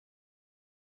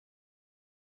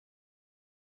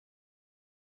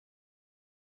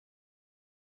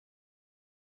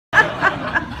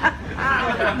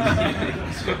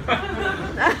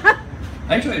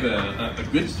I actually have a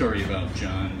good story about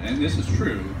John, and this is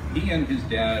true. He and his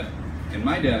dad, and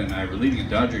my dad and I were leaving a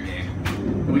Dodger game,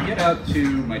 and we get out to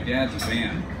my dad's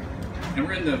van, and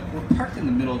we're parked in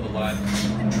the middle of the lot,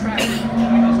 and traffic is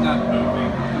not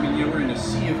moving. I mean, we're in a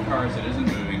sea of cars that isn't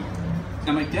moving.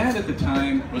 Now, my dad at the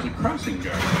time was a crossing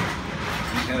guard.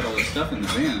 He had all this stuff in the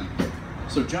van.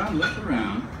 So John looked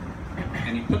around,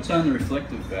 and he puts on the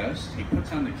reflective vest, he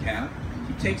puts on the cap,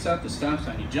 he takes out the stop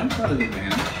sign, he jumps out of the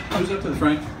van, goes up to the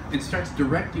front, and starts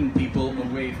directing people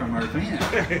away from our van.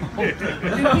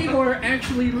 And people are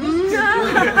actually listening to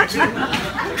him.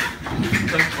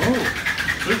 He's like, oh,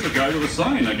 there's a guy with a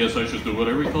sign. I guess I should do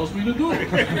whatever he tells me to do.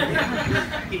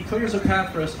 He clears a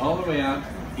path for us all the way out.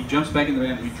 He jumps back in the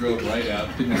van. We drove right out.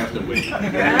 Didn't have to wait.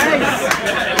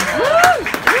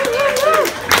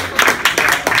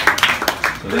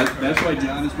 So that's why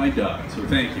John is my dog. So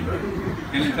thank you.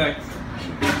 And in fact,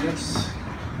 that's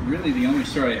really the only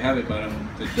story I have about him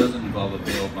that doesn't involve a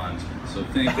bail bondsman. So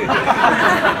thank you.